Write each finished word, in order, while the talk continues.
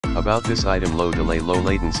About this item: low delay, low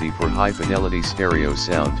latency for high fidelity stereo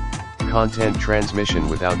sound, content transmission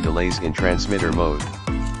without delays in transmitter mode.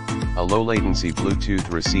 A low latency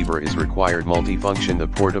Bluetooth receiver is required. Multifunction: the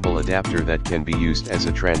portable adapter that can be used as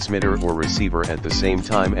a transmitter or receiver at the same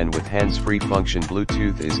time and with hands-free function.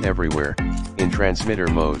 Bluetooth is everywhere. In transmitter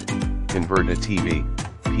mode, convert a TV,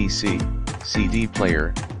 PC, CD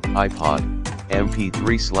player, iPod,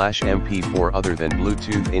 MP3/MP4 other than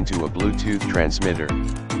Bluetooth into a Bluetooth transmitter.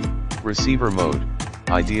 Receiver mode,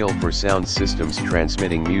 ideal for sound systems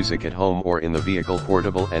transmitting music at home or in the vehicle.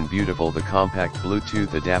 Portable and beautiful: the compact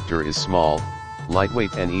Bluetooth adapter is small,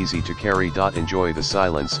 lightweight and easy to carry. Enjoy the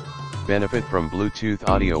silence, benefit from Bluetooth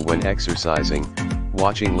audio when exercising,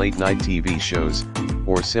 watching late night TV shows,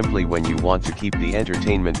 or simply when you want to keep the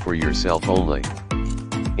entertainment for yourself only.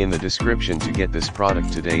 In the description to get this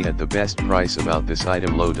product today at the best price. About this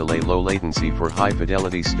item: low delay, low latency for high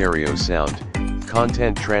fidelity stereo sound,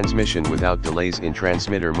 content transmission without delays in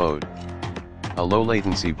transmitter mode. A low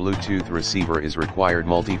latency Bluetooth receiver is required.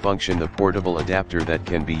 Multifunction: the portable adapter that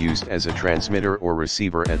can be used as a transmitter or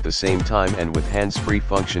receiver at the same time and with hands-free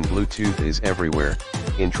function. Bluetooth is everywhere.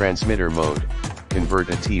 In transmitter mode, convert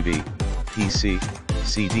a TV, PC,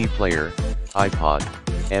 CD player, iPod,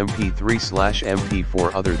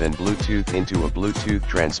 MP3/MP4 other than Bluetooth into a Bluetooth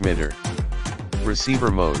transmitter. Receiver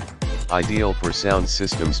mode, ideal for sound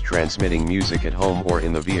systems transmitting music at home or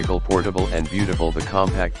in the vehicle. Portable and beautiful: the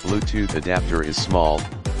compact Bluetooth adapter is small,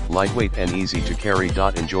 lightweight and easy to carry.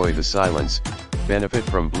 Enjoy the silence, benefit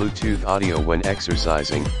from Bluetooth audio when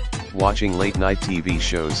exercising, watching late night TV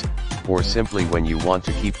shows, or simply when you want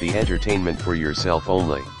to keep the entertainment for yourself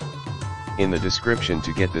only. In the description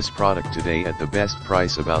to get this product today at the best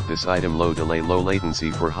price. About this item: low delay, low latency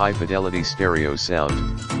for high fidelity stereo sound,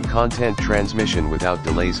 content transmission without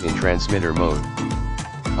delays in transmitter mode.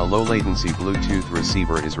 A low latency Bluetooth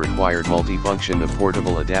receiver is required. Multifunction: the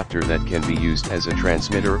portable adapter that can be used as a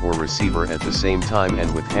transmitter or receiver at the same time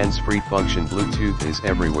and with hands-free function. Bluetooth is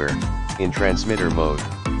everywhere. In transmitter mode,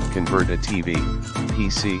 convert a TV,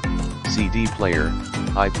 PC, CD player,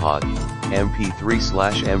 iPod,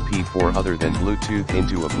 MP3/MP4 other than Bluetooth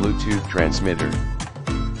into a Bluetooth transmitter.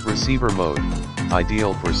 Receiver mode,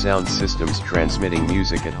 ideal for sound systems transmitting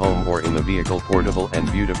music at home or in the vehicle. Portable and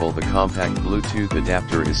beautiful: the compact Bluetooth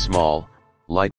adapter is small, light